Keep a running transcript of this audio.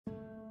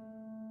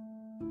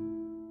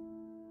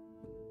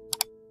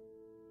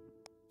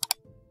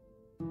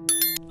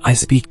I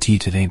speak to you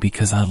today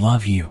because I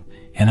love you,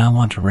 and I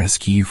want to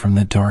rescue you from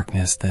the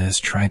darkness that has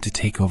tried to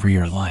take over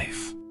your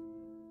life.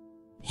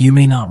 You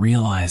may not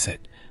realize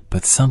it,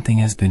 but something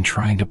has been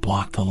trying to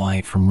block the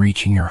light from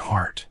reaching your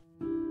heart.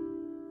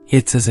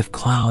 It's as if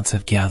clouds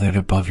have gathered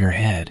above your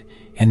head,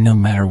 and no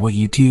matter what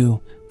you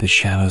do, the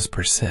shadows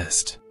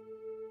persist.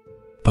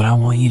 But I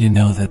want you to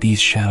know that these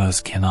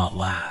shadows cannot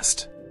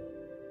last.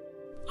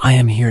 I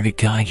am here to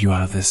guide you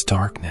out of this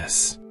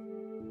darkness.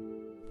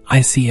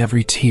 I see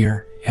every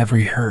tear,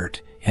 every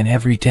hurt, and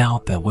every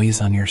doubt that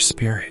weighs on your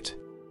spirit.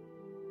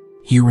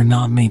 You were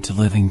not made to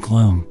live in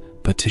gloom,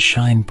 but to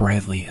shine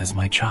brightly as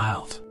my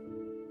child.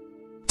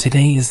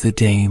 Today is the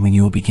day when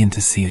you will begin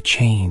to see a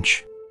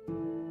change.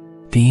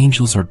 The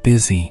angels are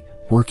busy,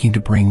 working to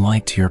bring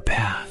light to your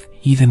path,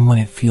 even when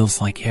it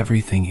feels like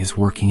everything is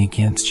working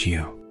against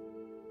you.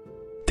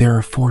 There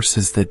are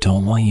forces that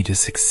don't want you to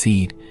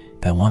succeed,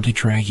 that want to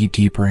drag you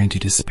deeper into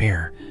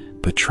despair,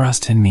 but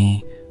trust in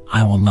me,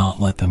 I will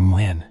not let them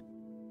win.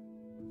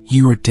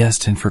 You are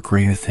destined for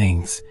greater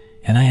things,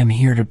 and I am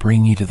here to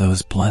bring you to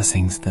those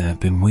blessings that have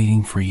been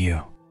waiting for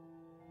you.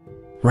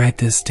 Write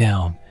this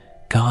down: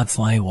 God's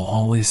light will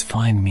always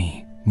find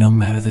me, no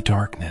matter the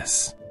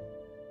darkness.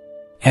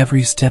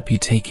 Every step you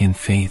take in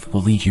faith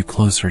will lead you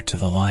closer to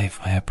the life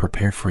I have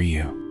prepared for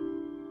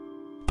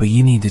you. But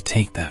you need to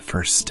take that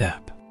first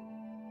step.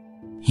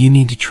 You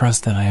need to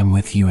trust that I am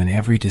with you in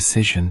every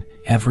decision,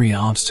 every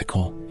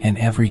obstacle, and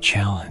every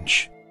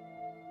challenge.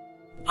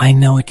 I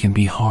know it can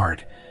be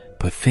hard,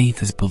 but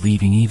faith is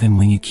believing even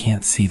when you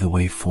can't see the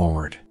way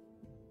forward.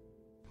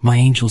 My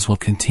angels will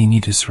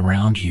continue to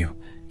surround you,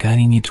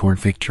 guiding you toward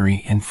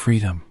victory and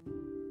freedom.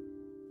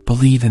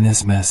 Believe in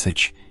this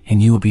message,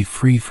 and you will be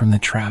free from the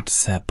traps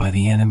set by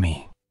the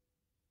enemy.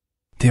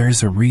 There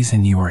is a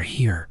reason you are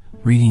here,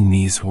 reading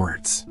these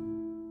words.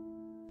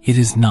 It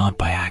is not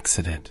by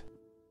accident.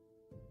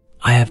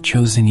 I have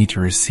chosen you to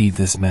receive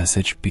this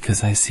message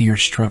because I see your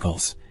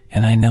struggles,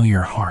 and I know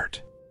your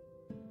heart.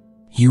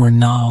 You are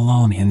not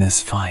alone in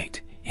this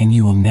fight, and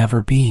you will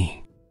never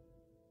be.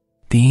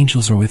 The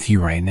angels are with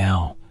you right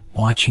now,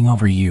 watching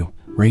over you,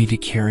 ready to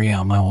carry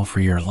out my will for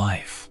your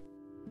life.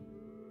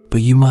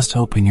 But you must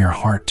open your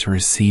heart to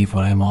receive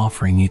what I am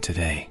offering you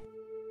today.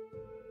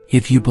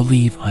 If you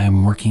believe I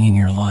am working in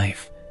your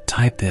life,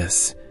 type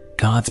this: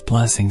 God's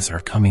blessings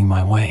are coming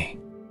my way.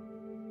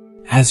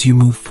 As you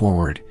move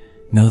forward,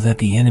 know that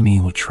the enemy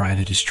will try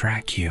to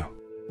distract you.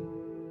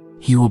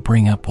 He will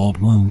bring up old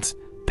wounds,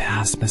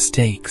 past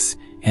mistakes,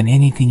 and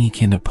anything he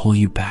can to pull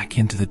you back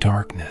into the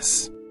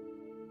darkness.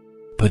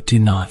 But do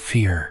not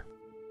fear.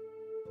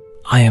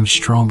 I am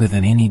stronger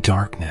than any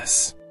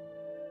darkness.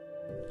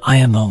 I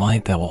am the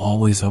light that will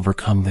always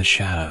overcome the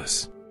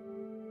shadows.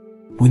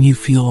 When you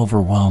feel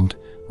overwhelmed,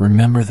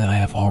 remember that I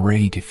have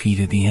already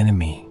defeated the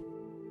enemy.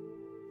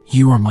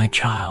 You are my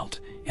child,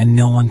 and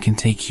no one can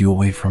take you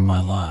away from my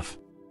love.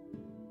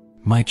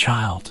 My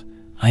child,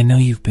 I know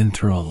you've been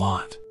through a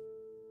lot.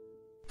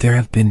 There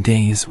have been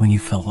days when you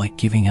felt like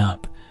giving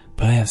up,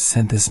 but I have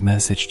sent this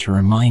message to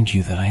remind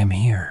you that I am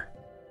here.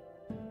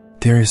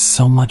 There is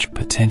so much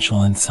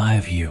potential inside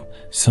of you,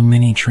 so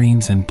many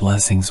dreams and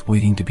blessings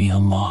waiting to be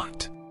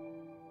unlocked.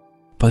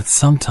 But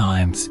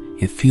sometimes,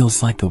 it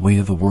feels like the weight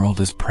of the world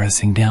is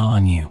pressing down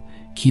on you,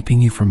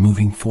 keeping you from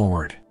moving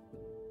forward.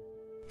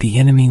 The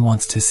enemy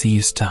wants to see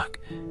you stuck,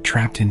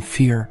 trapped in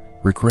fear,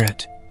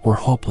 regret, or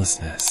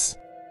hopelessness.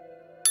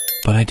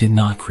 But I did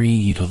not create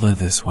you to live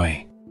this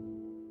way.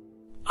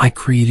 I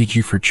created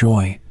you for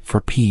joy, for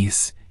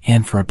peace,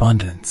 and for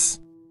abundance.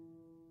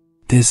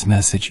 This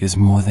message is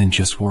more than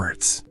just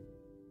words.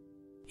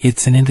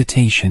 It's an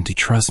invitation to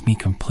trust me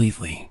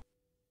completely.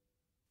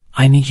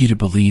 I need you to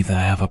believe that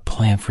I have a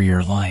plan for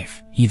your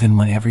life, even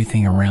when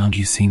everything around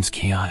you seems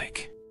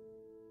chaotic.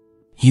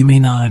 You may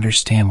not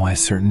understand why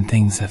certain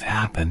things have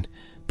happened,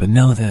 but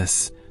know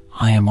this: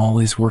 I am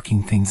always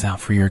working things out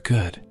for your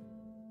good.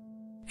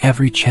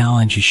 Every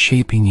challenge is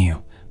shaping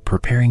you,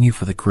 preparing you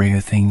for the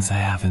greater things I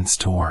have in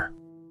store.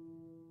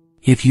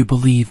 If you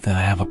believe that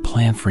I have a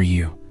plan for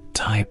you,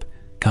 type: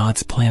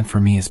 God's plan for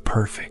me is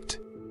perfect.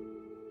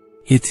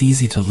 It's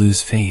easy to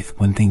lose faith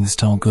when things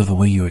don't go the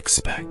way you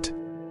expect.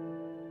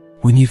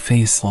 When you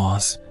face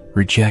loss,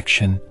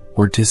 rejection,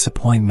 or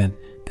disappointment,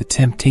 the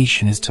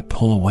temptation is to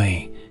pull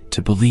away,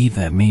 to believe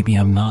that maybe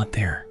I'm not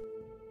there.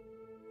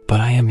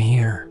 But I am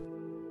here.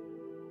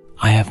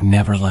 I have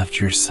never left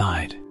your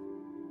side.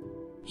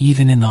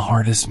 Even in the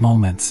hardest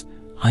moments,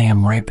 I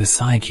am right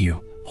beside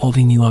you,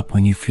 holding you up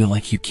when you feel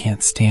like you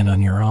can't stand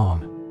on your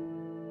own.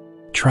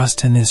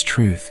 Trust in this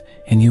truth,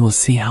 and you will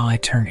see how I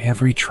turn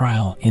every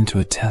trial into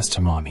a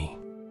testimony.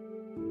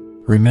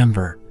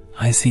 Remember,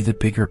 I see the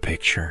bigger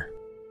picture.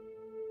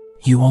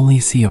 You only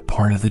see a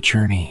part of the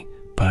journey,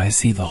 but I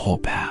see the whole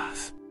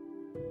path.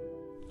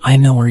 I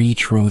know where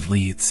each road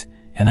leads,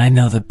 and I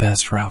know the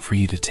best route for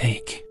you to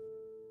take.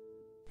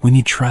 When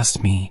you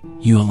trust me,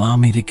 you allow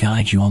me to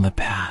guide you on the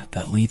path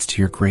that leads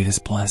to your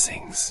greatest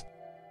blessings.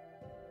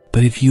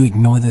 But if you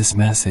ignore this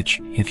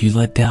message, if you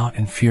let doubt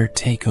and fear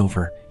take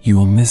over, you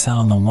will miss out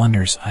on the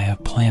wonders I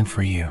have planned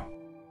for you.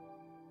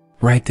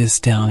 Write this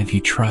down if you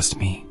trust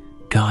me.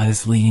 God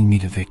is leading me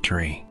to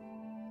victory.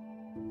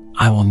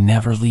 I will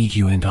never lead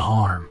you into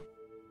harm.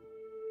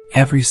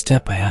 Every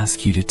step I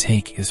ask you to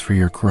take is for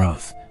your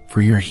growth,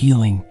 for your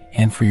healing,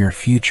 and for your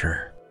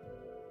future.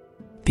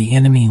 The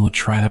enemy will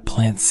try to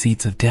plant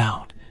seeds of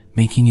doubt,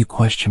 making you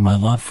question my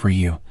love for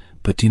you,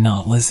 but do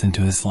not listen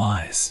to his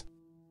lies.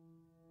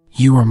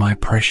 You are my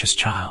precious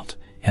child,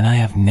 and I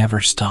have never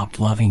stopped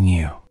loving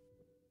you.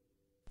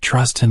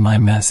 Trust in my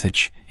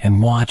message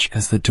and watch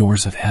as the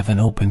doors of heaven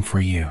open for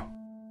you.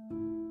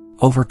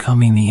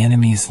 Overcoming the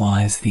enemy's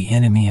lies. The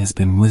enemy has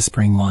been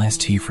whispering lies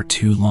to you for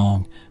too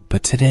long,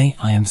 but today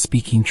I am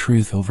speaking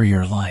truth over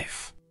your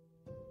life.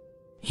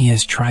 He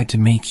has tried to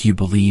make you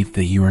believe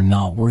that you are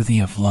not worthy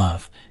of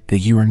love, that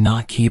you are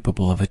not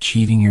capable of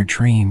achieving your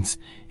dreams,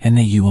 and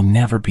that you will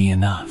never be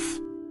enough.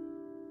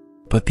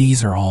 But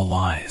these are all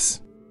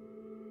lies.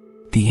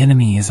 The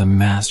enemy is a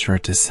master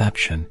at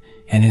deception,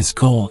 and his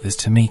goal is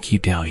to make you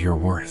doubt your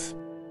worth.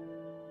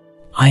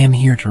 I am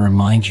here to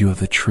remind you of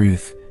the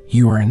truth.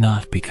 You are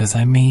enough because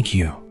I made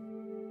you.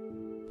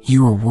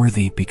 You are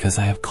worthy because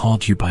I have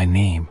called you by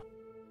name.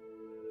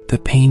 The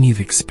pain you've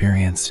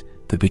experienced,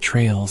 the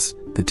betrayals,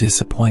 the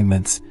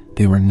disappointments,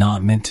 they were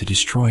not meant to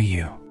destroy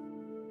you.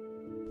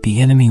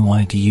 The enemy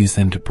wanted to use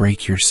them to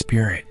break your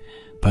spirit,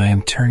 but I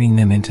am turning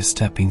them into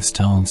stepping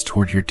stones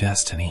toward your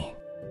destiny.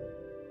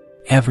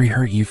 Every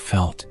hurt you've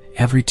felt,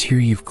 every tear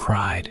you've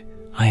cried,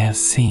 I have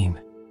seen.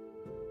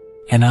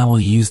 And I will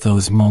use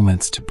those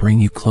moments to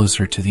bring you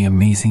closer to the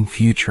amazing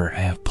future I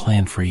have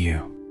planned for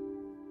you.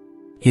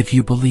 If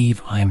you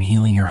believe I am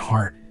healing your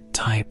heart,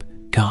 type,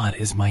 God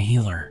is my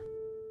healer.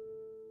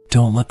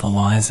 Don't let the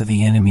lies of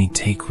the enemy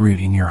take root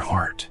in your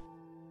heart.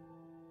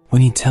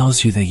 When he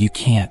tells you that you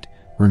can't,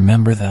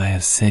 remember that I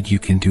have said you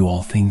can do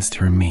all things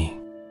through me.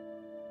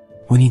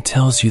 When he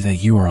tells you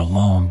that you are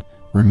alone,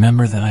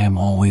 remember that I am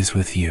always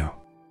with you.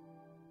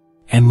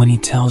 And when he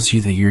tells you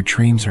that your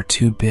dreams are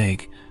too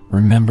big,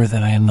 remember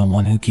that I am the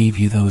one who gave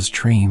you those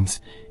dreams,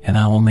 and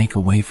I will make a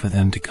way for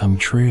them to come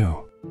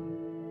true.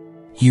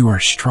 You are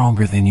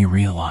stronger than you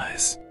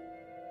realize.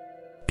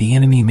 The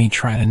enemy may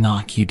try to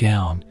knock you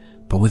down,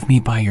 but with me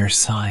by your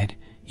side,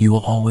 you will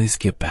always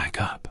get back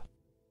up.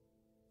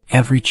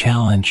 Every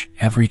challenge,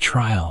 every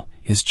trial,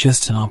 is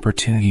just an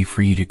opportunity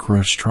for you to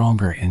grow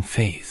stronger in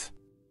faith.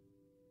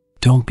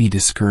 Don't be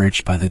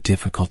discouraged by the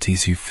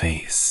difficulties you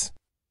face.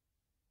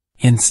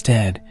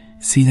 Instead,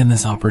 see them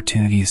as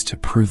opportunities to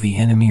prove the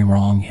enemy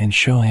wrong and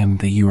show him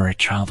that you are a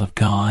child of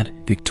God,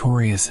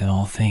 victorious in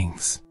all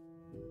things.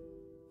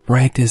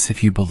 Write this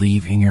if you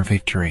believe in your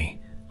victory.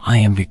 I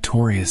am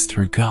victorious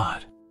through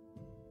God.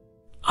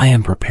 I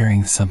am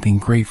preparing something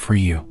great for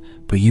you,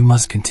 but you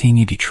must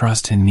continue to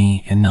trust in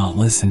me and not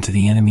listen to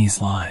the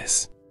enemy's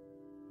lies.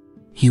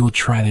 He will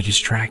try to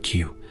distract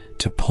you,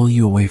 to pull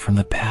you away from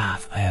the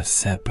path I have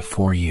set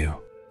before you.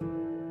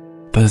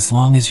 But as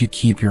long as you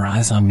keep your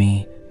eyes on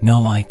me, no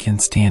lie can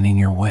stand in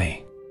your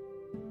way.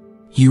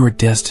 You are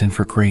destined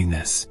for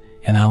greatness,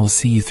 and I will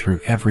see you through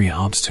every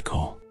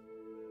obstacle.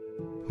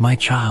 My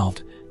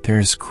child, there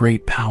is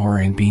great power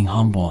in being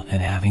humble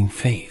and having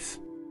faith.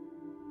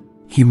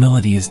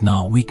 Humility is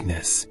not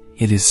weakness,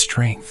 it is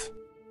strength.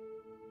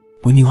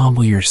 When you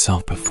humble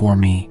yourself before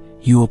me,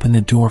 you open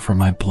the door for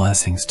my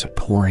blessings to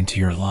pour into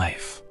your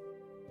life.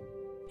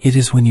 It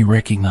is when you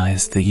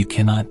recognize that you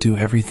cannot do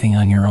everything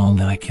on your own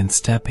that I can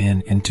step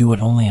in and do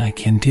what only I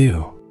can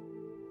do.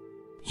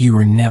 You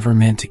were never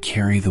meant to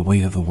carry the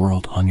weight of the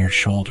world on your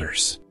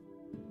shoulders.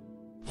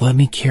 Let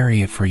me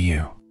carry it for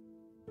you.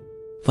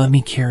 Let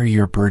me carry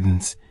your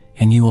burdens,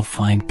 and you will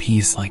find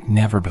peace like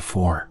never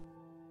before.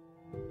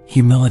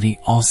 Humility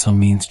also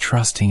means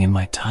trusting in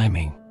my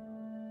timing.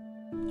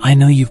 I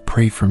know you've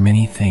prayed for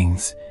many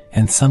things,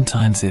 and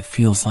sometimes it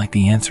feels like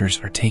the answers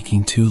are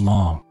taking too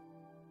long.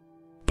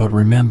 But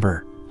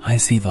remember, I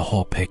see the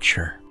whole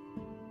picture.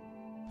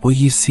 What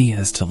you see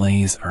as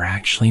delays are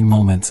actually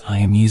moments I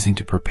am using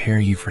to prepare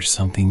you for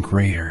something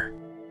greater.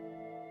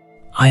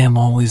 I am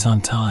always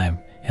on time,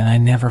 and I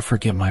never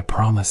forget my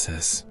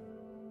promises.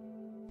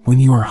 When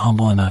you are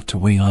humble enough to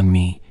wait on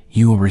me,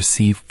 you will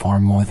receive far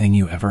more than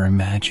you ever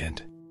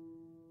imagined.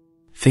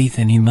 Faith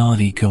and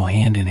humility go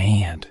hand in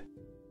hand.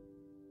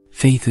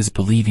 Faith is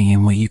believing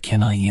in what you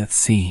cannot yet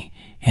see,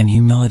 and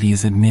humility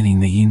is admitting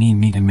that you need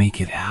me to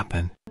make it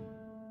happen.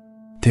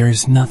 There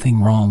is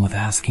nothing wrong with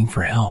asking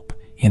for help.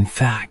 In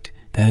fact,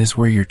 that is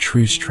where your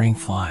true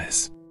strength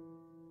lies.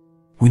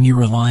 When you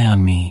rely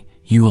on me,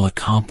 you will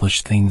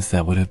accomplish things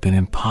that would have been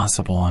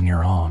impossible on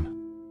your own.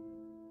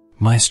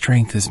 My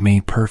strength is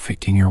made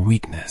perfect in your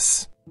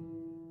weakness.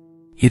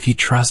 If you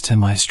trust in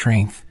my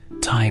strength,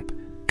 type,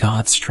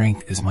 God's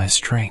strength is my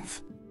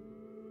strength.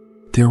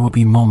 There will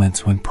be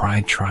moments when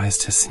pride tries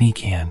to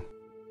sneak in.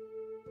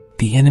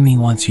 The enemy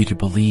wants you to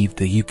believe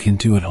that you can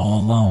do it all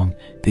alone,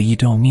 that you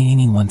don't need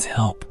anyone's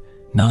help,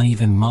 not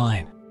even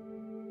mine.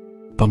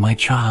 But my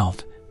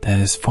child, that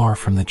is far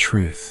from the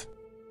truth.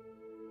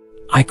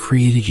 I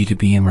created you to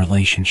be in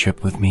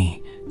relationship with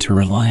me, to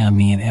rely on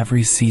me in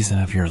every season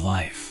of your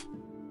life.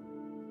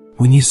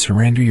 When you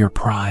surrender your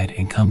pride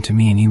and come to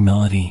me in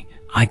humility,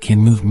 I can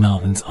move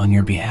mountains on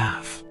your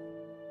behalf.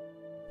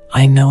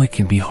 I know it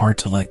can be hard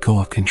to let go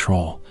of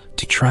control,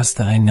 to trust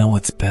that I know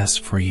what's best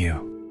for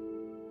you.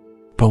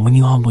 But when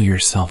you humble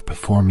yourself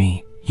before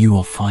me, you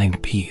will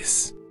find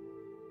peace.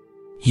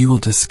 You will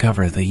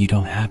discover that you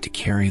don't have to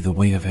carry the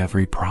weight of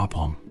every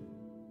problem.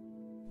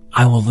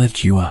 I will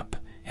lift you up,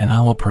 and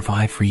I will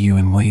provide for you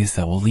in ways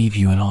that will leave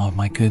you in awe of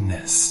my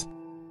goodness.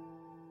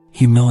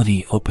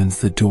 Humility opens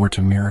the door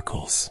to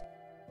miracles.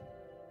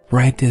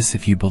 Write this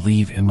if you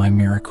believe in my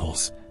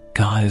miracles.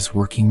 God is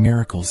working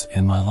miracles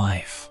in my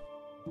life.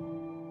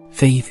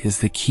 Faith is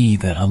the key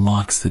that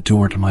unlocks the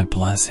door to my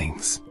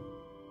blessings.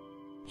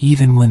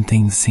 Even when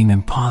things seem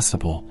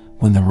impossible,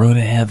 when the road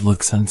ahead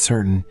looks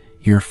uncertain,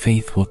 your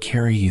faith will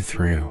carry you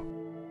through.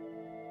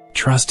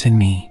 Trust in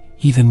me,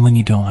 even when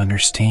you don't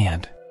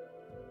understand.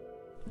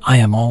 I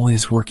am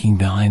always working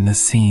behind the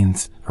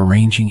scenes,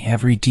 arranging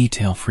every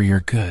detail for your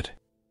good.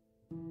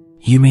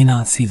 You may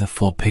not see the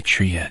full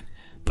picture yet,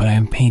 but I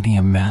am painting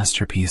a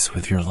masterpiece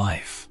with your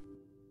life.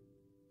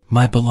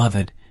 My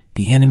beloved,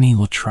 the enemy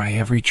will try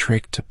every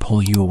trick to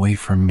pull you away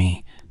from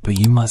me, but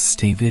you must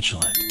stay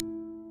vigilant.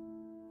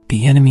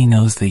 The enemy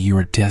knows that you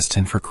are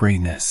destined for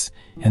greatness,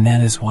 and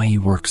that is why he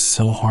works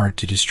so hard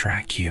to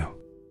distract you.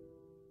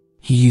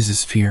 He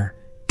uses fear,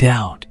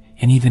 doubt,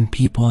 and even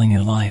people in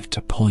your life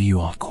to pull you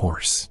off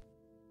course.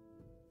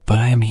 But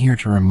I am here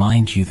to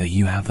remind you that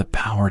you have the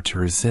power to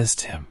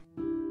resist him.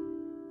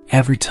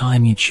 Every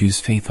time you choose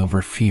faith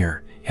over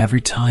fear,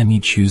 every time you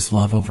choose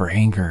love over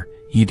anger,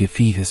 you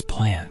defeat his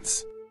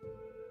plans.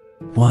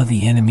 One of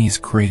the enemy's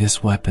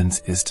greatest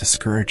weapons is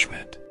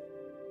discouragement.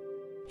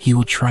 He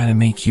will try to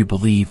make you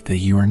believe that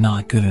you are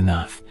not good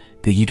enough,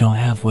 that you don't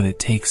have what it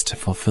takes to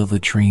fulfill the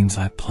dreams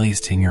I've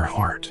placed in your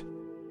heart.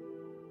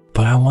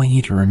 But I want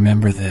you to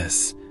remember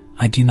this: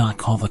 I do not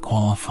call the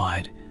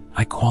qualified,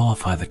 I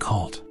qualify the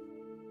called.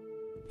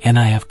 And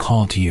I have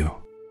called you.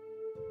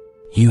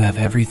 You have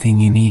everything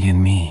you need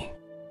in me.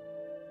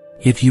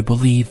 If you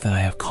believe that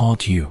I have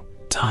called you,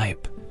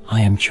 type,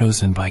 I am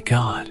chosen by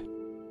God.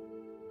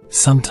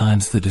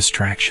 Sometimes the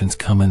distractions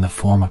come in the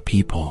form of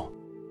people.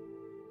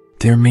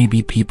 There may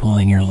be people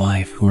in your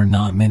life who are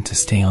not meant to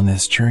stay on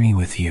this journey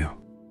with you.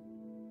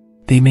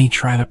 They may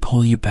try to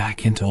pull you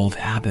back into old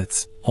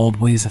habits,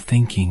 old ways of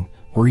thinking,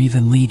 or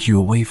even lead you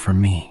away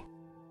from me.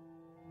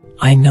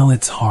 I know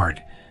it's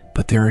hard,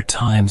 but there are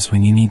times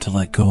when you need to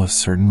let go of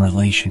certain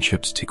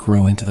relationships to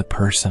grow into the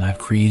person I've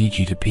created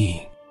you to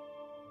be.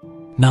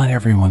 Not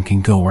everyone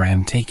can go where I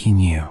am taking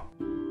you.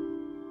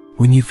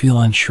 When you feel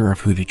unsure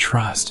of who to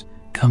trust,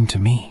 come to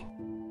me.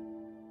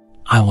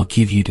 I will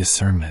give you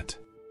discernment.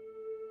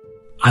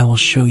 I will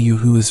show you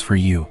who is for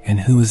you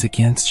and who is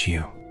against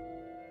you.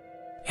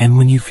 And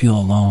when you feel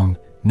alone,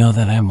 know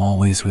that I am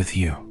always with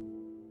you.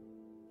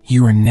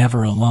 You are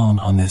never alone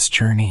on this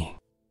journey.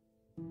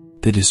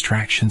 The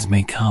distractions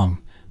may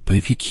come, but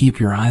if you keep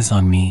your eyes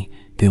on me,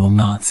 they will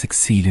not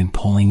succeed in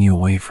pulling you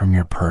away from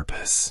your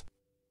purpose.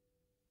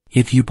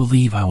 If you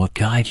believe I will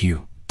guide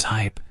you,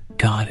 type,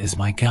 God is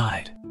my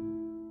guide.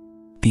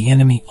 The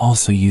enemy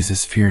also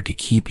uses fear to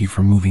keep you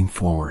from moving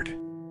forward.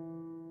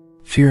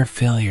 Fear of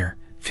failure,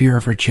 fear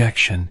of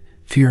rejection,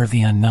 fear of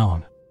the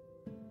unknown.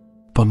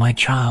 But my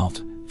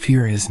child,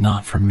 fear is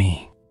not from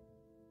me.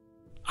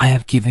 I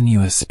have given you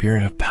a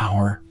spirit of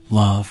power,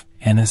 love,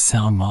 and a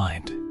sound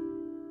mind.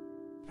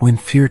 When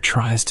fear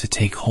tries to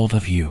take hold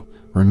of you,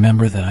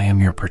 remember that I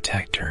am your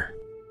protector.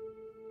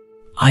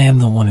 I am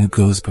the one who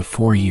goes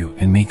before you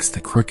and makes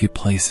the crooked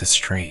places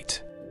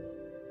straight.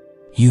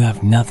 You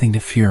have nothing to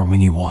fear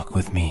when you walk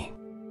with me.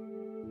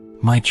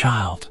 My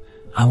child,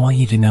 I want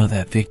you to know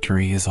that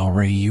victory is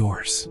already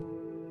yours.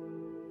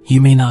 You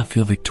may not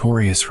feel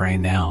victorious right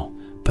now,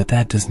 but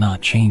that does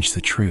not change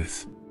the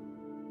truth.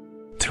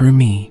 Through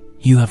me,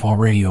 you have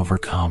already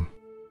overcome.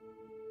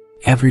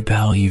 Every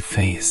battle you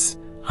face,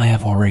 I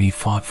have already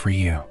fought for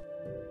you.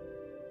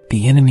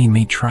 The enemy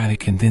may try to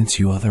convince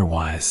you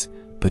otherwise,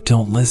 but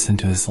don't listen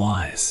to his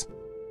lies.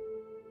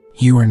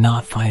 You are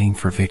not fighting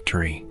for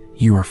victory,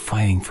 you are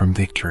fighting from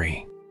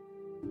victory.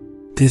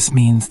 This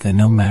means that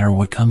no matter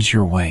what comes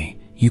your way,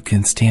 you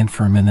can stand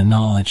firm in the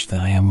knowledge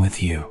that I am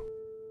with you.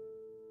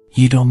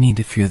 You don't need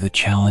to fear the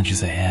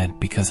challenges ahead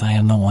because I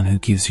am the one who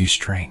gives you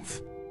strength.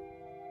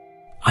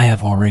 I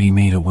have already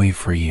made a way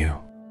for you.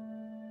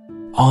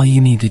 All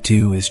you need to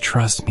do is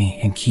trust me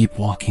and keep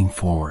walking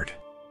forward.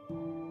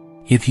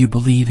 If you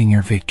believe in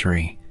your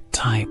victory,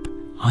 type,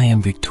 I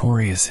am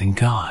victorious in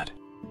God.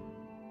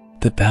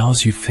 The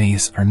battles you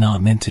face are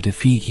not meant to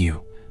defeat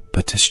you,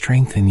 but to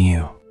strengthen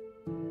you.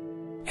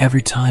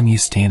 Every time you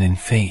stand in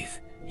faith,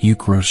 you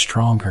grow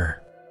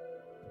stronger.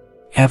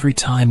 Every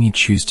time you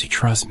choose to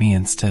trust me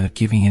instead of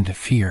giving in to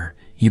fear,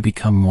 you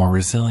become more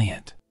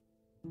resilient.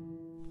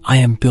 I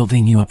am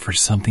building you up for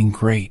something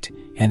great,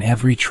 and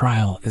every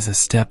trial is a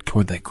step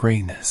toward that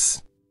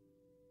greatness.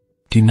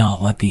 Do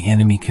not let the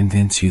enemy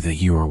convince you that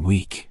you are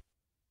weak.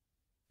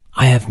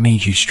 I have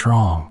made you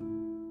strong.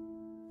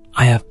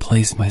 I have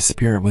placed my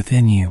spirit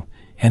within you,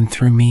 and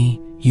through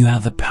me, You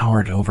have the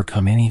power to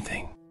overcome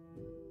anything.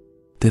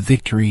 The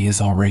victory is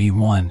already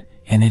won,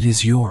 and it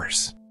is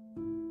yours.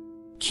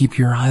 Keep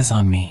your eyes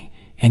on me,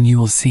 and you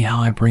will see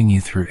how I bring you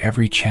through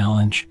every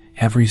challenge,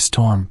 every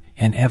storm,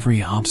 and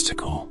every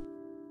obstacle.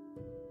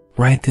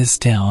 Write this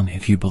down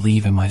if you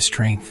believe in my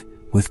strength.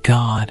 With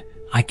God,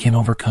 I can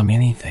overcome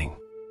anything.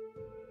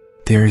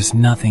 There is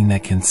nothing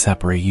that can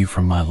separate you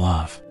from my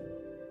love.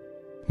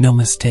 No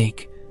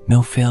mistake,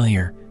 no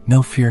failure,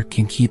 no fear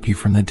can keep you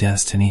from the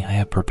destiny I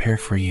have prepared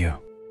for you.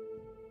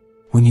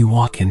 When you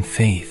walk in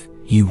faith,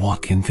 you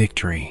walk in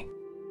victory.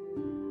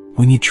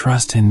 When you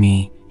trust in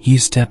me, you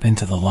step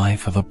into the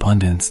life of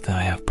abundance that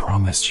I have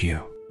promised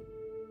you.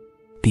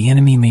 The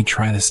enemy may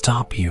try to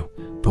stop you,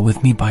 but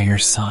with me by your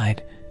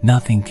side,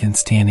 nothing can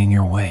stand in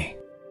your way.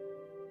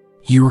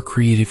 You were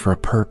created for a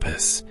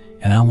purpose,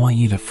 and I want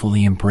you to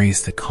fully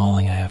embrace the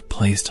calling I have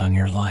placed on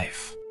your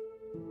life.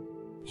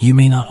 You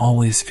may not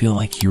always feel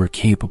like you are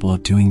capable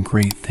of doing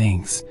great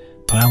things,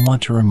 but I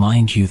want to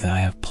remind you that I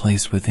have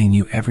placed within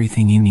you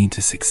everything you need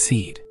to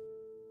succeed.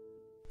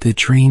 The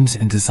dreams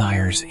and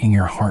desires in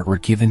your heart were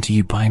given to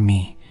you by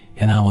me,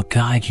 and I will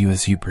guide you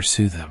as you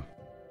pursue them.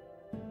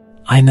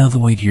 I know the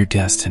way to your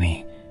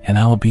destiny, and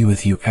I will be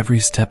with you every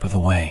step of the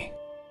way.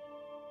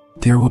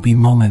 There will be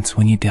moments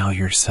when you doubt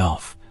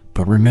yourself,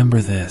 but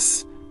remember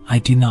this, I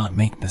do not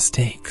make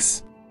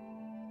mistakes.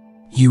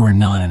 You are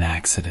not an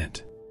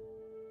accident.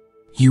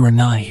 You are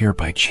not here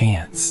by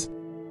chance.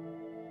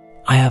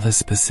 I have a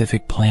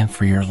specific plan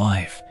for your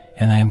life,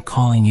 and I am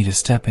calling you to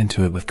step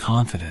into it with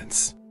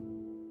confidence.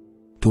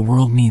 The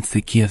world needs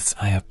the gifts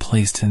I have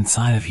placed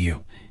inside of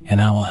you,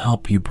 and I will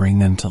help you bring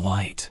them to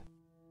light.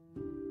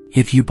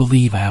 If you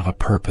believe I have a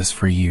purpose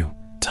for you,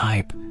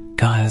 type,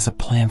 God has a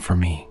plan for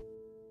me.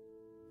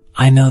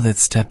 I know that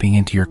stepping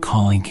into your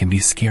calling can be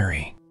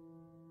scary.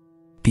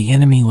 The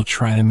enemy will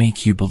try to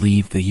make you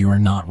believe that you are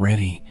not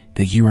ready,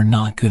 that you are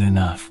not good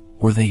enough,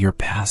 or that your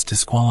past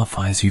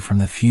disqualifies you from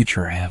the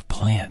future I have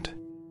planned.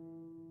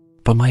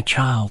 But my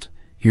child,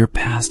 your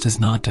past does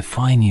not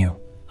define you,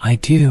 I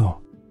do.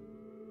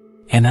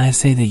 And I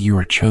say that you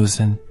are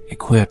chosen,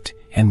 equipped,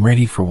 and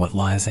ready for what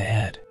lies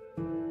ahead.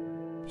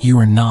 You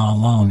are not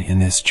alone in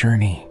this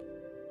journey.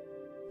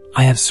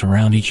 I have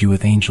surrounded you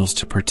with angels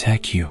to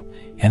protect you,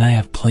 and I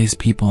have placed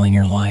people in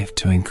your life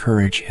to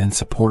encourage and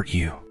support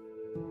you.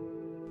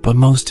 But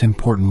most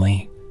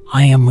importantly,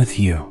 I am with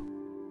you.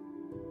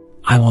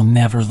 I will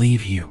never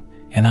leave you,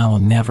 and I will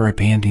never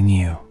abandon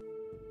you.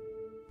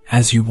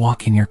 As you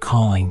walk in your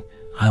calling,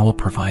 I will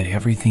provide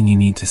everything you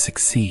need to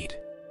succeed.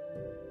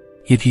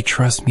 If you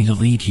trust me to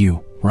lead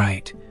you,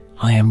 right,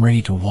 I am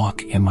ready to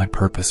walk in my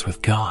purpose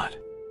with God.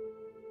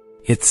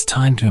 It's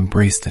time to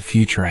embrace the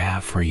future I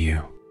have for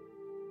you.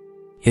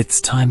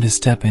 It's time to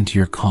step into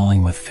your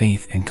calling with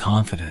faith and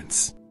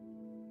confidence.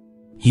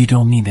 You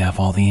don't need to have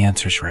all the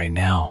answers right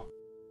now.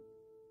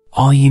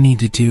 All you need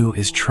to do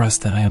is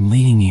trust that I am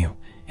leading you,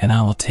 and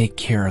I will take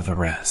care of the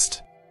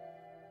rest.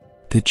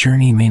 The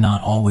journey may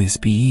not always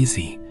be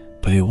easy,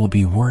 but it will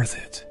be worth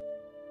it.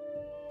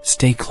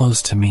 Stay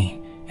close to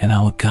me, and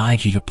I will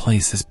guide you to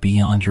places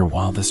beyond your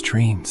wildest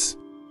dreams.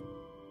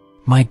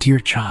 My dear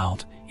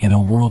child, in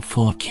a world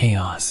full of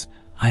chaos,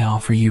 I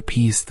offer you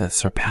peace that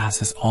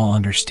surpasses all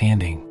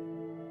understanding.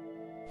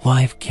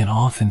 Life can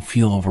often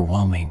feel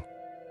overwhelming.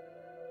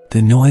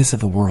 The noise of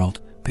the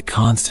world, the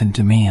constant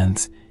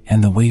demands,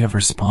 and the weight of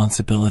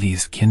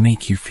responsibilities can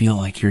make you feel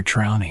like you're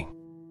drowning.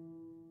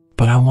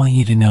 But I want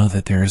you to know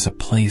that there is a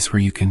place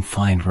where you can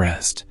find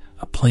rest,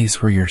 a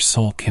place where your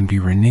soul can be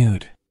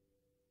renewed.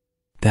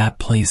 That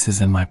place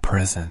is in my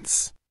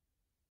presence.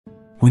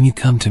 When you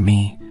come to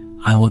me,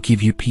 I will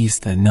give you peace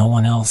that no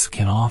one else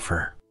can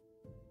offer.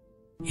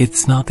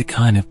 It's not the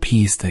kind of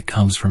peace that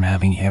comes from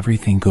having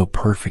everything go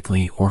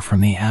perfectly or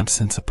from the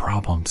absence of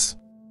problems.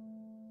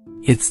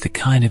 It's the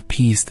kind of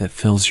peace that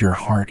fills your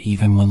heart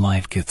even when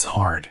life gets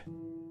hard.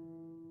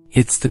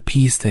 It's the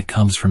peace that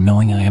comes from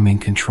knowing I am in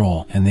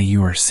control and that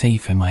you are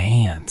safe in my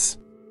hands.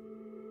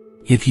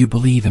 If you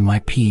believe in my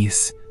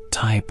peace,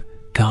 type,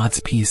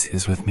 God's peace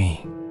is with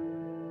me.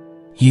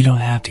 You don't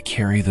have to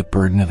carry the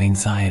burden of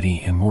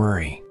anxiety and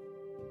worry.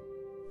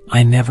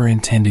 I never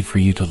intended for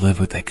you to live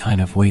with that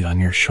kind of weight on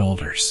your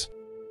shoulders.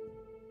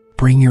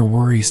 Bring your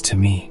worries to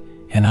me,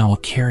 and I will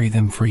carry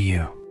them for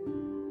you.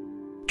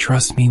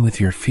 Trust me with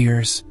your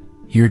fears,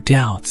 your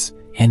doubts,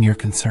 and your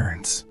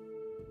concerns.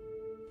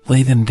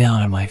 Lay them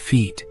down at my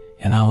feet,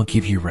 and I will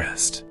give you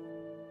rest.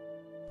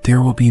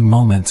 There will be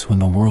moments when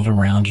the world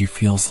around you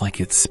feels like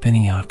it's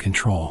spinning out of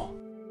control.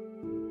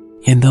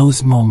 In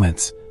those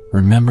moments,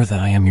 remember that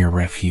I am your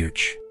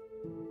refuge.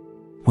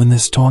 When the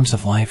storms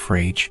of life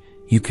rage,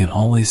 you can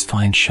always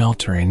find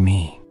shelter in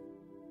me.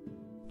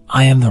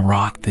 I am the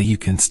rock that you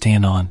can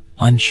stand on,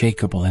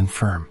 unshakable and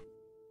firm.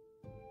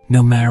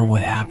 No matter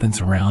what happens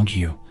around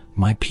you,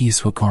 my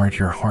peace will guard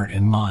your heart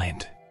and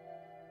mind.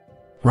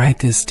 Write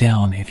this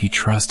down: if you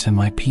trust in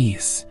my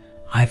peace,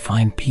 I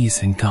find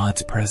peace in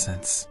God's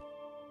presence.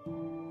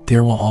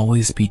 There will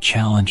always be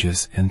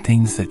challenges and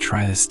things that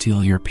try to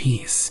steal your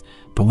peace,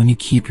 but when you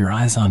keep your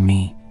eyes on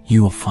me,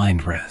 you will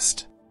find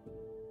rest.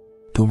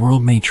 The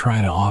world may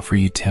try to offer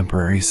you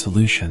temporary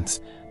solutions,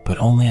 but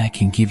only I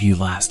can give you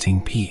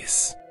lasting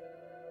peace.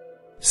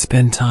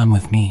 Spend time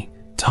with me,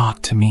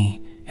 talk to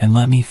me, and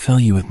let me fill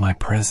you with my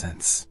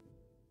presence.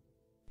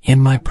 In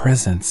my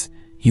presence,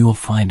 you will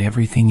find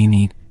everything you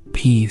need: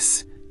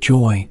 peace,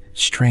 joy,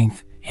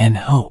 strength, and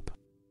hope.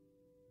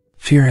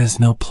 Fear has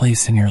no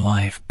place in your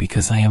life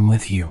because I am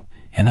with you,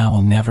 and I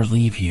will never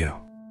leave you.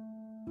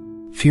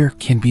 Fear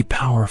can be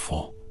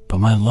powerful, but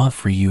my love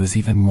for you is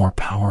even more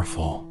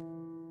powerful.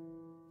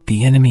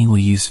 The enemy will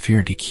use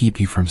fear to keep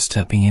you from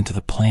stepping into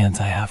the plans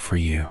I have for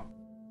you.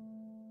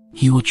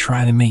 He will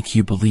try to make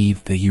you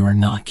believe that you are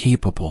not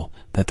capable,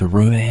 that the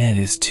road ahead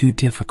is too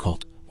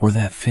difficult, or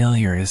that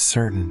failure is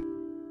certain.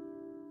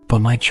 But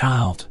my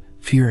child,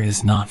 fear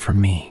is not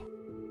from me.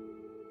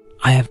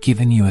 I have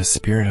given you a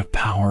spirit of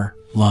power,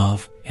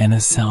 love, and a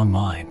sound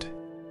mind.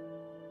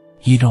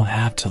 You don't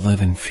have to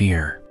live in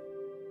fear.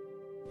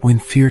 When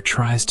fear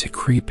tries to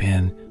creep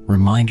in,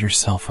 remind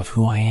yourself of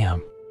who I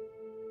am.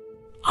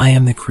 I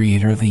am the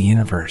creator of the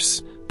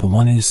universe, the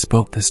one who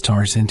spoke the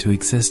stars into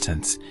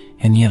existence,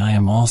 and yet I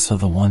am also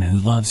the one who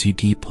loves you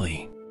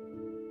deeply.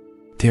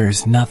 There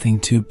is nothing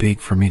too big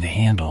for me to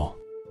handle.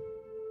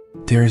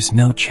 There is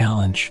no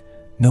challenge,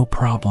 no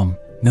problem,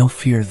 no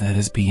fear that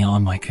is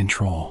beyond my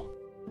control.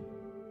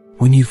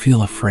 When you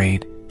feel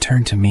afraid,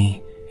 turn to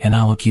me, and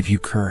I will give you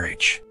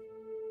courage.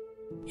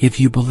 If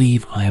you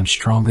believe I am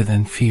stronger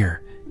than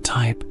fear,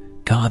 type,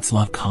 God's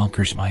love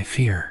conquers my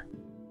fear.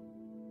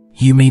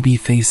 You may be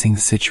facing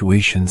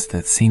situations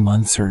that seem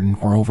uncertain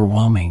or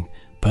overwhelming,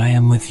 but I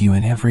am with you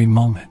in every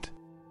moment.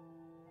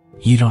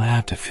 You don't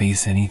have to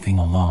face anything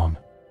alone.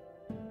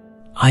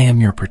 I am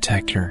your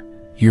protector,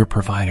 your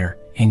provider,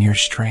 and your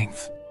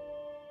strength.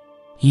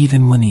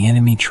 Even when the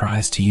enemy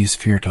tries to use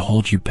fear to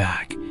hold you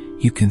back,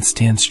 you can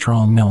stand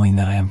strong knowing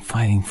that I am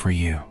fighting for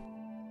you.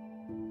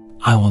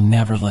 I will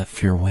never let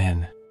fear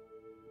win.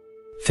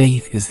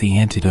 Faith is the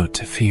antidote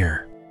to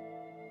fear.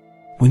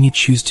 When you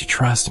choose to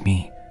trust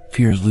me,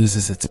 fear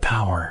loses its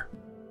power.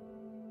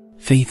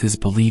 Faith is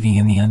believing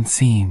in the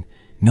unseen,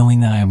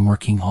 knowing that I am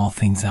working all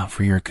things out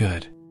for your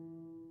good.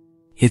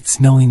 It's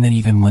knowing that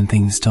even when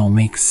things don't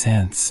make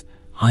sense,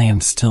 I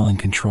am still in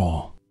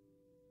control.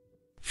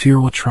 Fear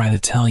will try to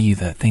tell you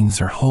that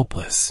things are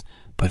hopeless,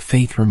 but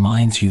faith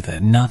reminds you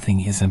that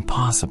nothing is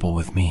impossible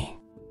with me.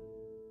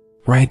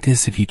 Write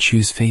this: if you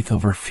choose faith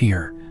over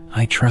fear,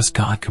 I trust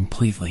God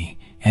completely,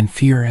 and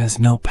fear has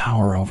no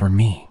power over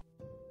me.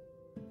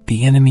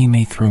 The enemy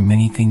may throw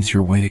many things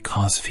your way to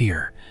cause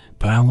fear,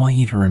 but I want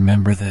you to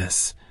remember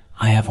this: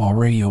 I have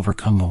already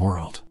overcome the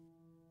world.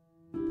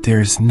 There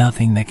is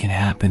nothing that can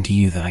happen to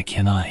you that I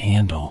cannot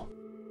handle.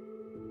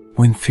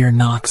 When fear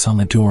knocks on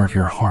the door of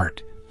your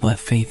heart, let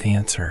faith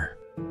answer.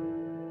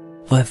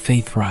 Let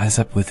faith rise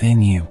up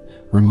within you,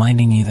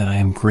 reminding you that I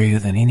am greater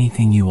than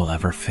anything you will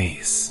ever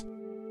face.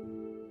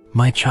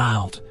 My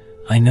child,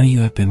 I know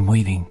you have been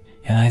waiting,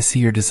 and I see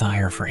your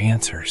desire for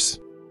answers.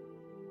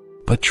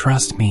 But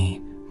trust me,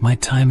 my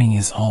timing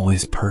is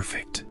always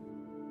perfect.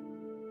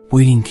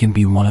 Waiting can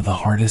be one of the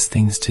hardest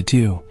things to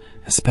do,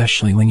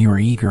 especially when you are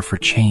eager for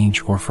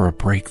change or for a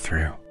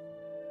breakthrough.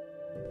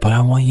 But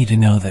I want you to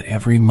know that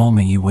every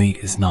moment you wait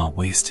is not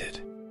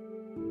wasted.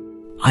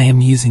 I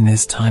am using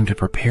this time to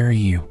prepare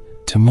you,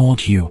 to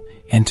mold you,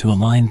 and to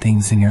align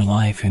things in your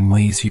life in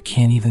ways you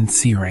can't even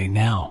see right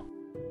now.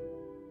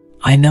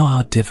 I know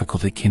how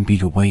difficult it can be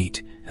to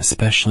wait,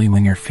 especially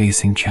when you're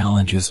facing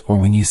challenges or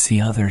when you see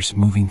others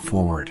moving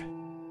forward.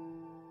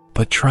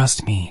 But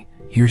trust me,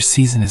 your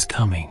season is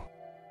coming.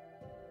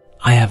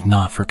 I have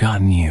not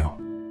forgotten you.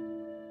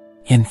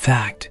 In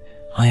fact,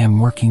 I am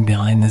working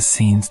behind the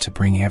scenes to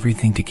bring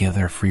everything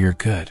together for your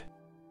good.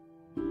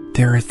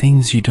 There are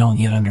things you don't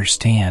yet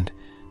understand,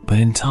 but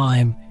in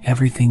time,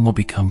 everything will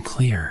become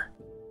clear.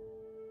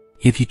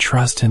 If you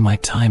trust in my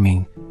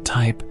timing,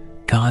 type,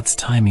 God's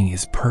timing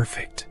is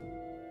perfect.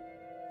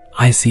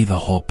 I see the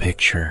whole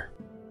picture.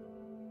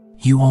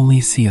 You only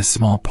see a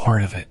small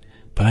part of it,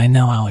 but I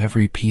know how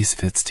every piece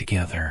fits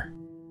together.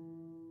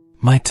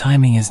 My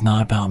timing is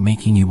not about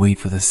making you wait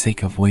for the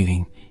sake of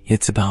waiting.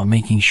 It's about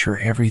making sure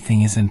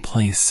everything is in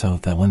place so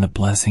that when the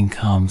blessing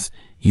comes,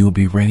 you will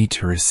be ready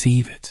to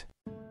receive it.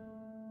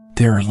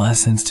 There are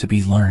lessons to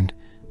be learned,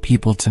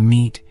 people to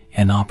meet,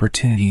 and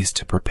opportunities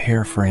to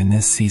prepare for in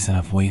this season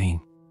of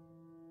waiting.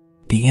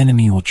 The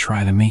enemy will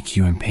try to make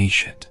you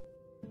impatient.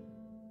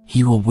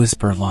 He will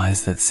whisper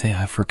lies that say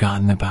I've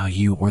forgotten about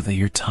you or that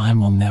your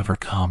time will never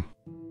come.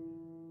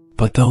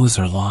 But those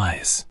are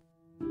lies.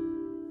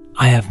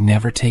 I have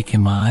never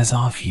taken my eyes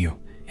off you,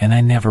 and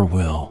I never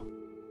will.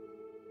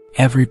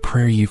 Every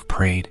prayer you've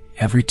prayed,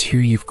 every tear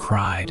you've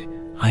cried,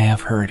 I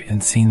have heard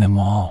and seen them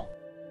all.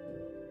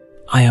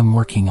 I am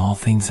working all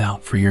things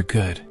out for your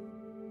good.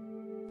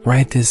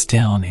 Write this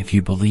down: if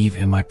you believe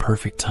in my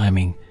perfect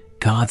timing,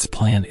 God's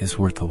plan is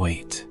worth the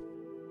wait.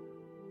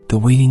 The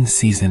waiting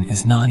season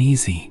is not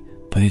easy,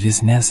 but it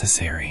is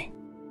necessary.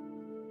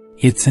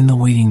 It's in the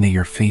waiting that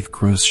your faith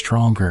grows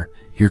stronger,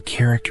 your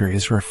character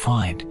is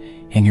refined,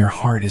 and your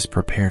heart is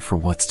prepared for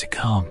what's to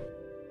come.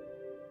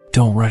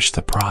 don't rush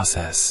the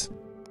process.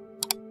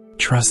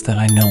 Trust that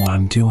I know what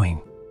I'm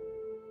doing.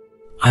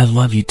 I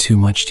love you too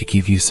much to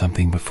give you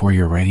something before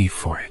you're ready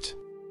for it.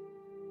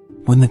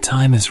 When the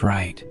time is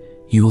right,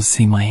 you will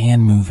see my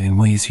hand move in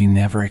ways you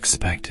never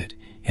expected,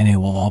 and it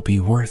will all be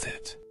worth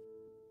it.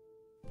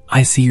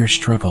 I see your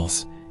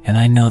struggles, and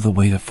I know the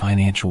weight of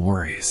financial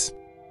worries.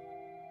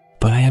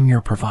 But I am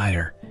your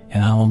provider,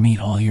 and I will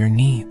meet all your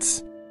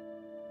needs.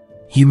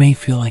 You may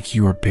feel like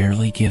you are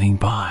barely getting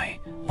by,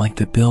 like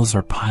the bills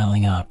are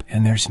piling up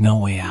and there's no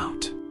way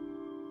out.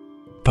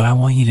 But I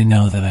want you to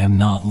know that I am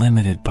not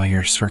limited by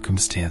your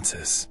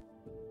circumstances.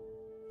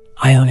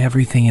 I own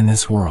everything in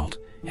this world,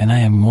 and I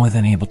am more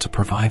than able to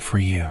provide for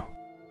you.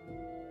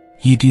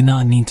 You do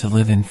not need to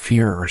live in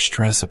fear or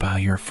stress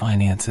about your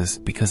finances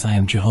because I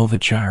am Jehovah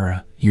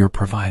Jireh, your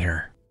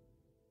provider.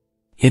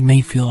 It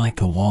may feel like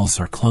the walls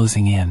are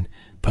closing in,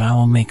 but I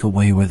will make a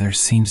way where there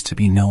seems to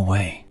be no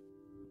way.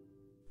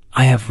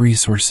 I have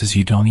resources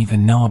you don't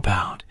even know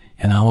about,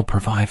 and I will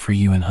provide for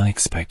you in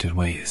unexpected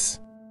ways.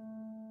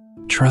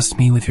 Trust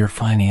me with your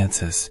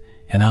finances,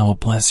 and I will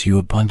bless you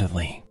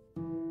abundantly.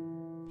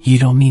 You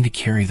don't need to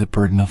carry the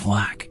burden of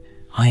lack.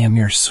 I am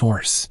your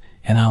source,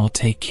 and I will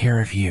take care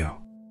of you.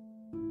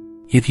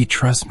 If you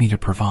trust me to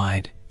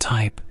provide,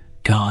 type,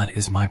 God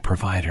is my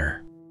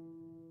provider.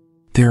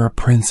 There are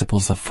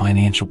principles of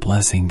financial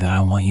blessing that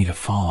I want you to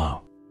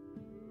follow.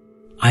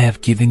 I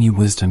have given you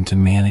wisdom to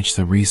manage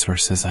the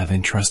resources I've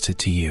entrusted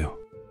to you.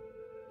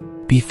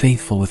 Be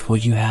faithful with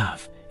what you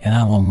have, and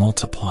I will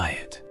multiply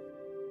it.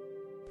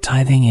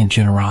 Tithing and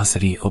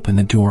generosity open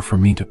the door for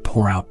me to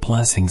pour out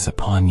blessings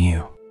upon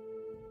you.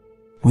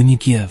 When you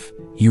give,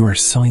 you are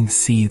sowing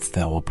seeds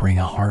that will bring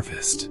a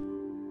harvest.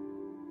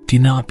 Do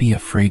not be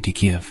afraid to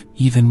give,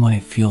 even when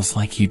it feels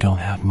like you don't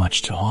have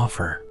much to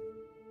offer.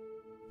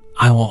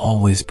 I will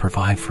always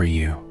provide for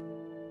you.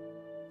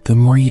 The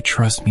more you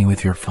trust me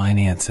with your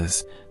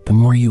finances, the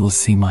more you will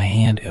see my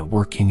hand at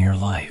work in your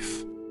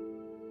life.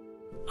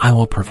 I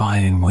will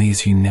provide in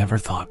ways you never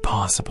thought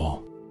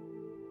possible.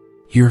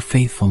 Your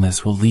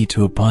faithfulness will lead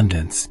to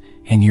abundance,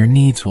 and your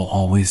needs will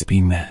always be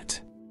met.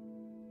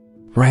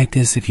 Write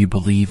this if you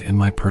believe in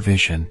my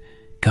provision.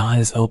 God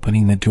is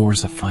opening the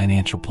doors of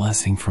financial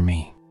blessing for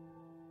me.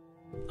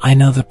 I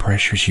know the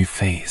pressures you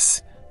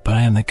face, but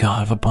I am the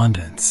God of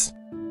abundance.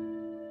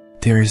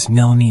 There is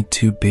no need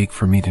too big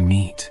for me to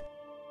meet.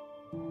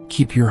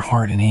 Keep your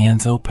heart and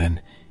hands open,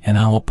 and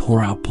I will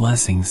pour out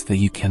blessings that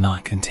you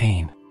cannot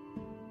contain.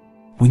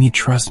 When you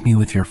trust me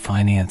with your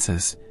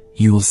finances,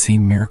 you will see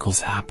miracles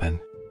happen.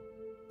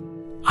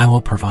 I will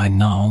provide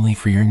not only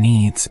for your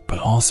needs, but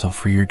also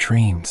for your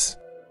dreams.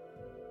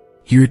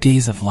 Your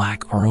days of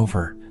lack are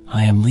over.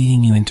 I am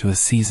leading you into a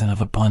season of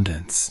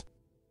abundance.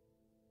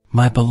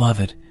 My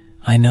beloved,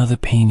 I know the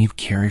pain you've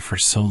carried for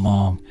so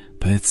long,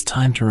 but it's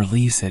time to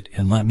release it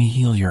and let me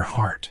heal your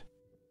heart.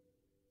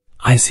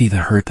 I see the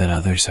hurt that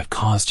others have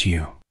caused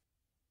you.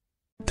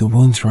 The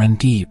wounds run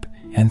deep,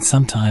 and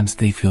sometimes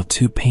they feel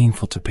too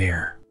painful to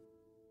bear.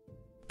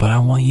 But I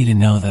want you to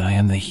know that I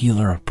am the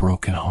healer of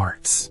broken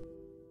hearts.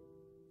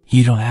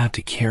 You don't have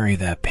to carry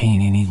that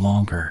pain any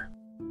longer.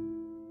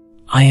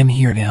 I am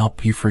here to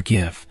help you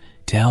forgive,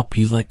 to help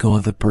you let go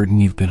of the burden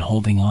you've been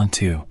holding on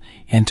to,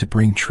 and to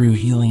bring true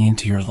healing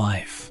into your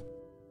life.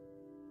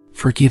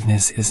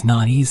 Forgiveness is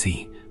not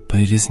easy, but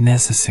it is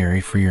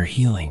necessary for your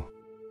healing.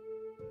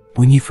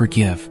 When you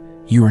forgive,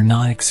 you are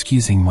not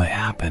excusing what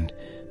happened,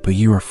 but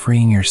you are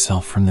freeing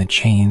yourself from the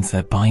chains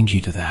that bind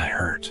you to that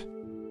hurt.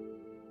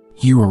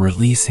 You are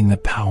releasing the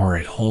power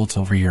it holds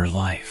over your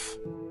life.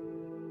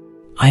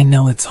 I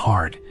know it's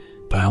hard,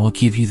 but I will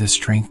give you the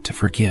strength to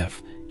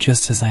forgive,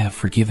 just as I have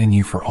forgiven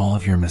you for all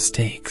of your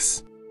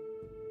mistakes.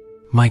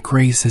 My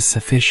grace is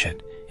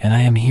sufficient, and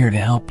I am here to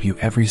help you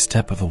every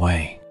step of the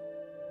way.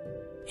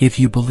 If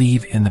you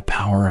believe in the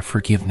power of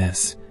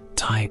forgiveness,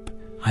 type,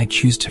 I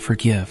choose to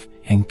forgive,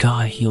 and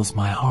God heals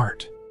my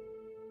heart.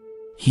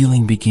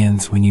 Healing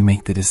begins when you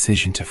make the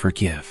decision to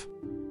forgive.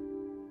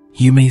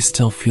 You may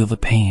still feel the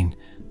pain,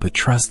 but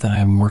trust that I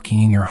am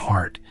working in your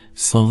heart,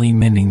 slowly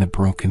mending the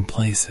broken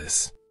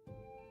places.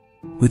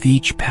 With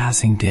each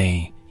passing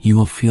day, you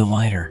will feel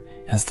lighter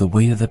as the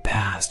weight of the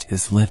past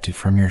is lifted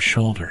from your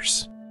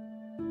shoulders.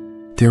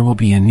 There will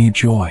be a new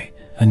joy,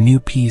 a new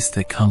peace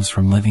that comes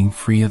from living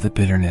free of the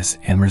bitterness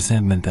and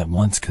resentment that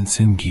once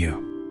consumed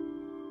you.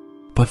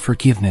 But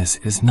forgiveness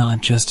is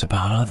not just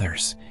about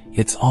others,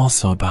 it's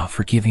also about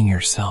forgiving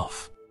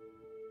yourself.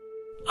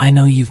 I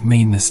know you've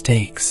made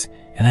mistakes,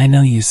 and I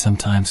know you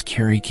sometimes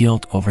carry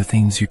guilt over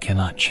things you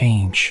cannot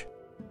change.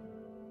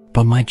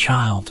 But my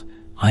child,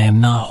 I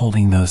am not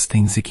holding those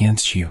things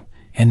against you,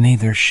 and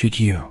neither should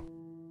you.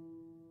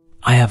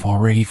 I have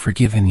already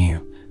forgiven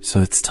you,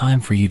 so it's time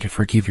for you to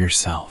forgive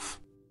yourself.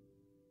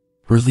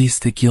 Release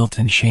the guilt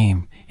and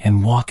shame,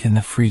 and walk in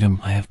the freedom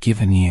I have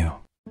given you.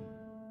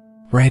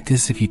 Write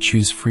this if you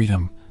choose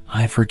freedom.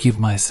 I forgive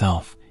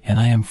myself, and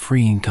I am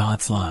free in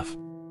God's love.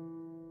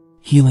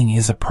 Healing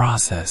is a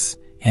process,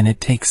 and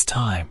it takes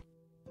time.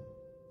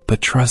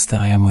 But trust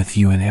that I am with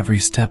you in every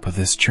step of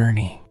this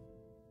journey.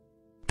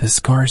 The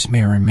scars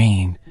may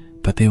remain,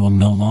 but they will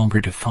no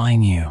longer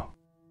define you.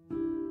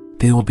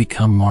 They will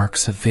become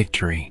marks of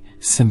victory,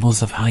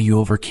 symbols of how you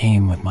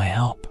overcame with my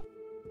help.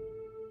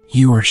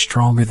 You are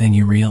stronger than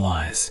you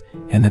realize,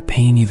 and the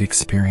pain you've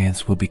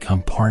experienced will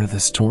become part of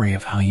the story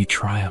of how you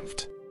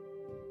triumphed.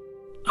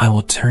 I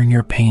will turn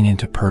your pain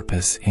into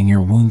purpose and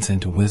your wounds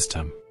into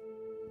wisdom.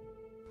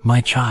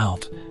 My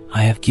child,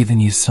 I have given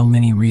you so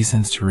many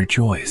reasons to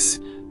rejoice,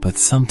 but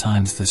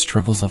sometimes the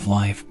struggles of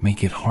life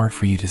make it hard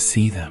for you to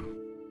see them.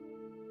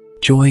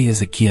 Joy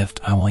is a gift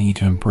I want you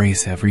to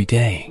embrace every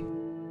day.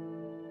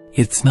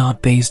 It's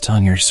not based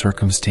on your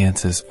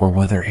circumstances or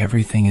whether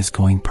everything is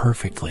going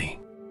perfectly.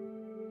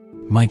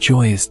 My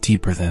joy is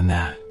deeper than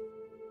that.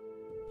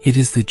 It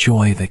is the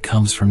joy that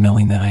comes from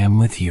knowing that I am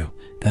with you,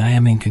 that I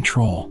am in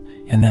control,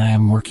 and that I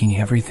am working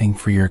everything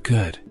for your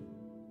good.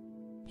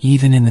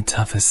 Even in the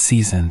toughest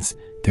seasons,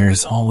 there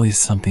is always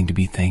something to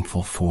be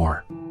thankful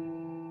for.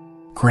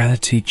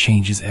 Gratitude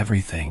changes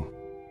everything.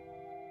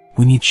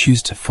 When you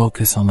choose to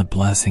focus on the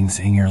blessings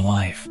in your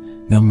life,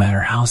 no matter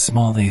how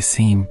small they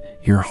seem,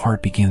 your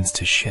heart begins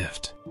to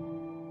shift.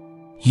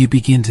 You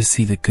begin to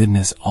see the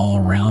goodness all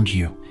around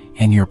you,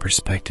 and your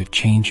perspective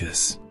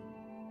changes.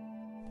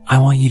 I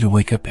want you to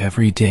wake up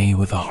every day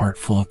with a heart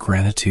full of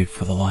gratitude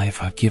for the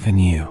life I've given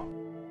you.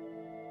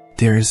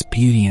 There is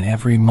beauty in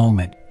every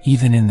moment,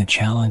 even in the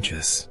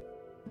challenges.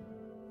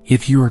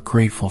 If you are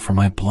grateful for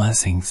my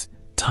blessings,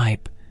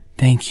 type,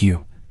 "Thank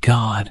you,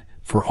 God,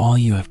 for all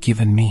you have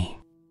given me."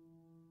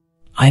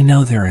 I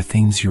know there are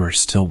things you are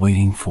still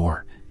waiting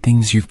for,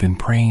 things you've been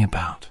praying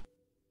about.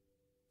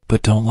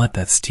 But don't let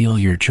that steal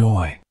your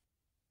joy.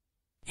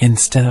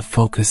 Instead of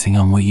focusing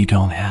on what you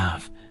don't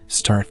have,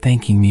 start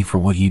thanking me for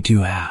what you do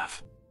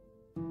have.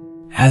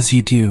 As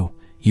you do,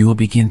 you will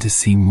begin to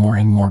see more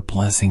and more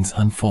blessings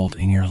unfold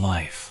in your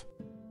life.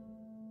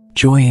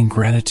 Joy and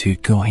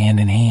gratitude go hand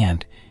in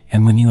hand,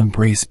 and when you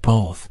embrace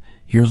both,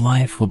 your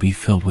life will be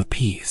filled with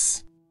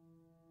peace.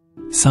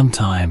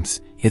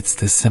 Sometimes, it's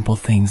the simple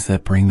things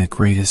that bring the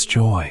greatest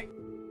joy.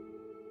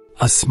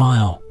 A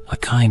smile, a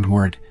kind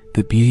word,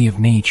 the beauty of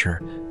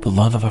nature, the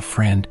love of a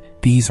friend,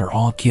 these are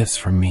all gifts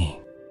from me.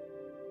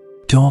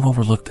 Don't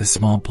overlook the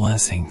small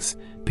blessings,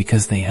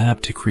 because they add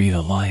up to create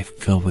a life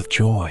filled with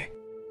joy.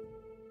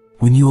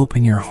 When you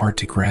open your heart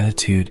to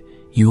gratitude,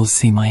 you will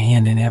see my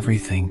hand in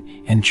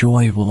everything, and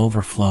joy will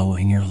overflow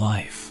in your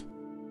life.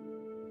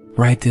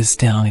 Write this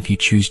down if you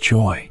choose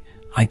joy.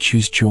 I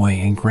choose joy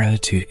and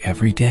gratitude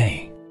every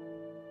day.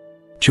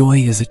 Joy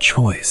is a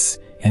choice,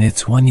 and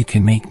it's one you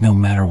can make no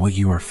matter what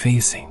you are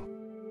facing.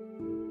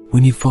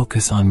 When you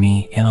focus on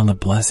me and on the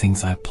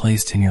blessings I've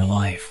placed in your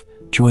life,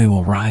 joy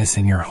will rise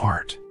in your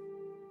heart.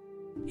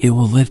 It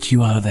will lift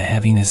you out of the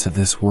heaviness of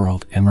this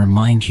world and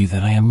remind you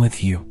that I am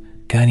with you,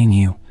 guiding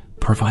you,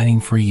 providing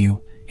for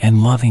you,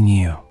 and loving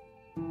you.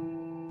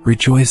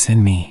 Rejoice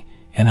in me,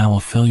 and I will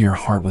fill your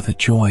heart with a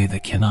joy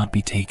that cannot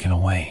be taken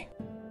away.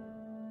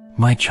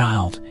 My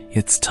child,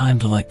 it's time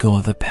to let go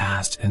of the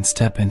past and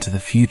step into the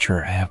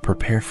future I have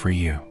prepared for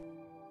you.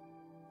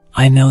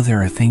 I know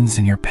there are things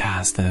in your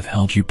past that have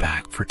held you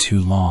back for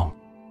too long.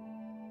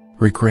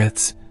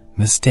 Regrets,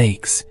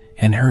 mistakes,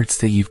 and hurts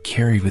that you've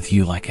carried with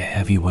you like a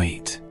heavy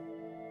weight.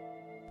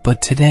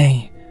 But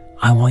today,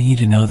 I want you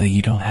to know that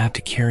you don't have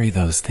to carry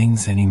those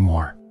things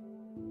anymore.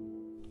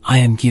 I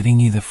am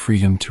giving you the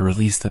freedom to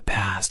release the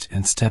past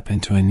and step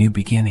into a new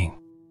beginning.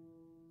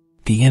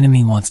 The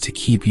enemy wants to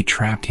keep you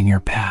trapped in your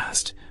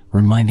past,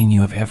 reminding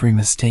you of every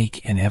mistake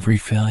and every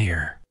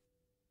failure.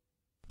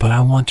 But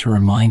I want to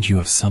remind you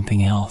of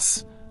something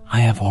else.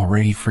 I have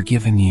already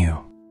forgiven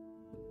you.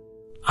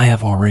 I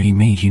have already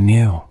made you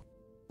new.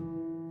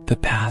 The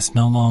past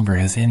no longer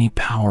has any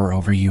power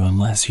over you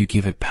unless you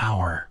give it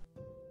power.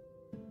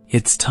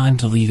 It's time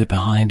to leave it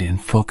behind and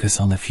focus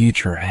on the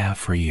future I have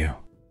for you.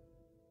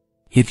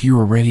 If you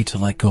are ready to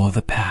let go of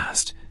the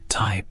past,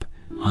 type,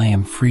 "I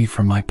am free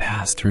from my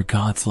past through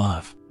God's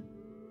love."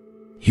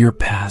 Your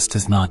past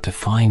does not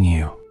define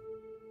you.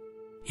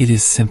 It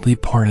is simply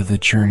part of the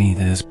journey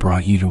that has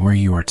brought you to where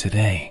you are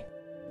today.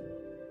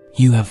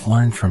 You have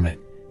learned from it,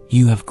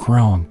 you have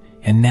grown,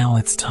 and now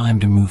it's time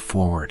to move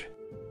forward.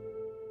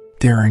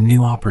 There are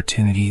new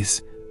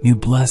opportunities, new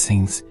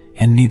blessings,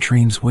 and new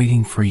dreams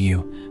waiting for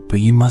you, but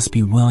you must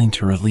be willing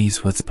to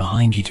release what's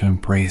behind you to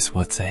embrace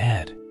what's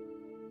ahead.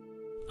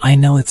 I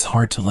know it's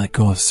hard to let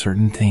go of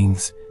certain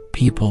things,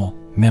 people,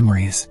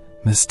 memories,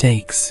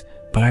 mistakes,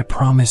 but I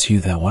promise you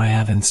that what I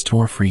have in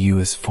store for you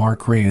is far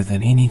greater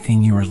than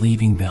anything you are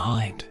leaving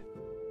behind.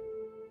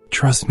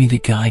 Trust me to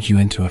guide you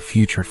into a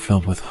future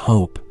filled with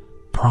hope,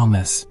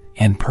 promise,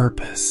 and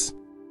purpose.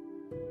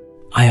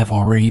 I have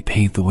already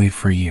paved the way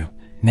for you.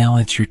 Now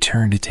it's your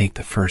turn to take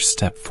the first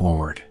step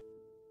forward.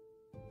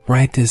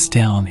 Write this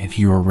down if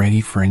you are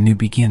ready for a new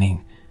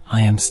beginning.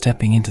 I am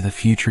stepping into the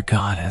future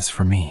God has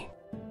for me.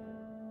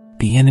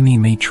 The enemy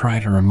may try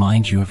to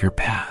remind you of your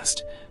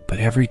past, but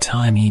every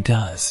time he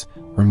does,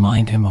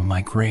 remind him of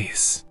my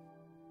grace.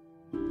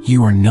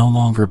 You are no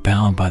longer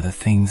bound by the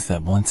things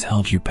that once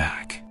held you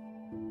back.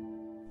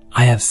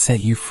 I have set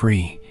you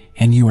free,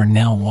 and you are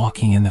now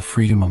walking in the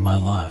freedom of my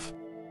love.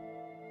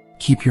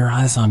 Keep your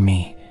eyes on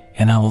me,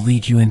 and I will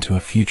lead you into a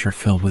future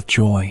filled with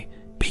joy,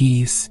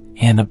 peace,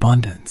 and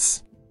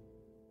abundance.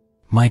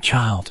 My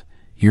child,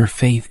 your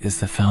faith is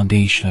the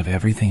foundation of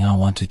everything I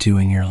want to do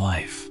in your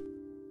life.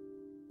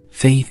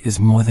 Faith is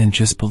more than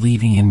just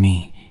believing in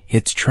me,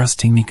 it's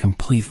trusting me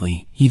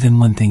completely, even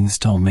when things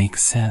don't make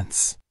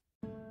sense.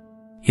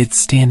 It's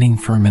standing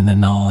firm in the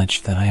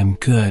knowledge that I am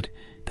good,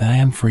 that I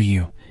am for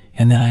you,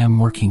 and that I am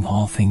working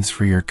all things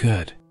for your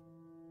good.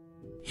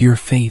 Your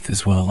faith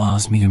is what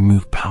allows me to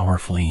move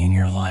powerfully in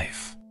your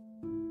life.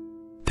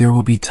 There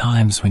will be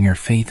times when your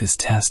faith is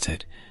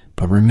tested,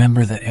 but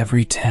remember that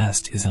every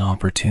test is an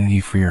opportunity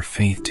for your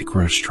faith to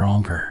grow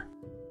stronger.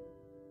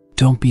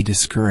 Don't be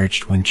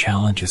discouraged when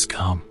challenges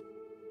come.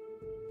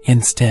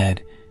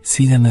 Instead,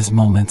 see them as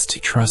moments to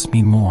trust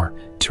me more,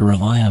 to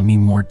rely on me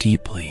more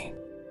deeply.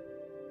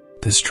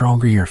 The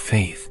stronger your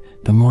faith,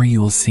 the more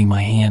you will see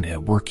my hand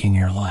at work in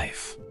your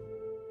life.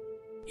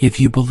 If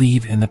you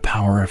believe in the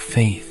power of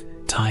faith,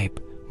 type,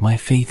 "My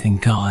faith in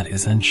God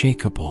is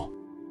unshakable."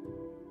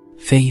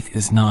 Faith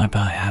is not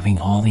about having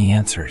all the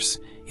answers,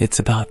 it's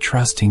about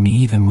trusting me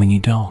even when you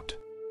don't.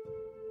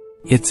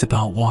 It's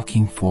about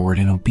walking forward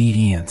in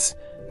obedience,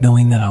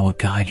 knowing that I will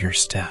guide your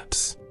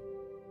steps.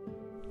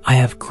 I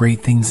have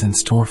great things in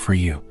store for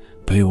you,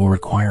 but it will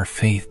require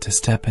faith to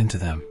step into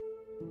them.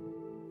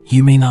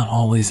 You may not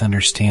always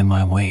understand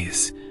my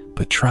ways,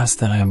 but trust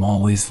that I am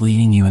always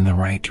leading you in the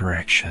right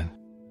direction.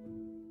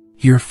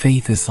 Your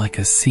faith is like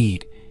a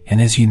seed,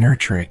 and as you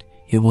nurture it,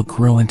 it will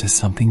grow into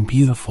something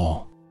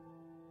beautiful.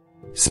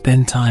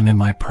 Spend time in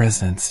my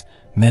presence,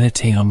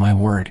 meditate on my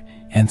word,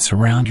 and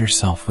surround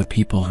yourself with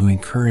people who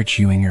encourage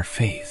you in your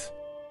faith.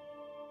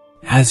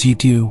 As you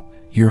do,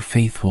 your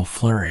faith will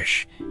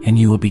flourish, and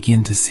you will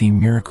begin to see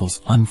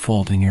miracles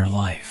unfold in your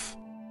life.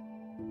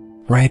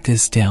 Write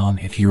this down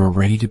if you are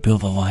ready to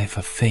build a life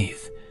of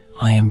faith.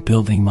 I am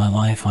building my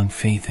life on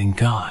faith in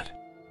God.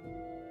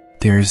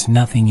 There is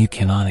nothing you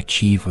cannot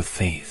achieve with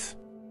faith.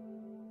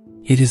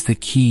 It is the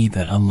key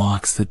that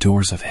unlocks the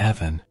doors of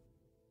heaven.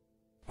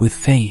 With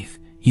faith,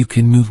 you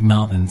can move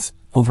mountains,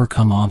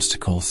 overcome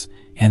obstacles,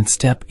 and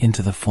step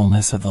into the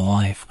fullness of the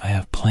life I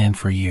have planned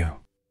for you.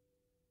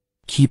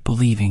 Keep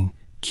believing,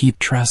 keep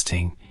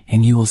trusting,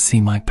 and you will see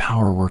my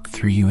power work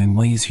through you in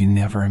ways you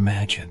never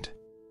imagined.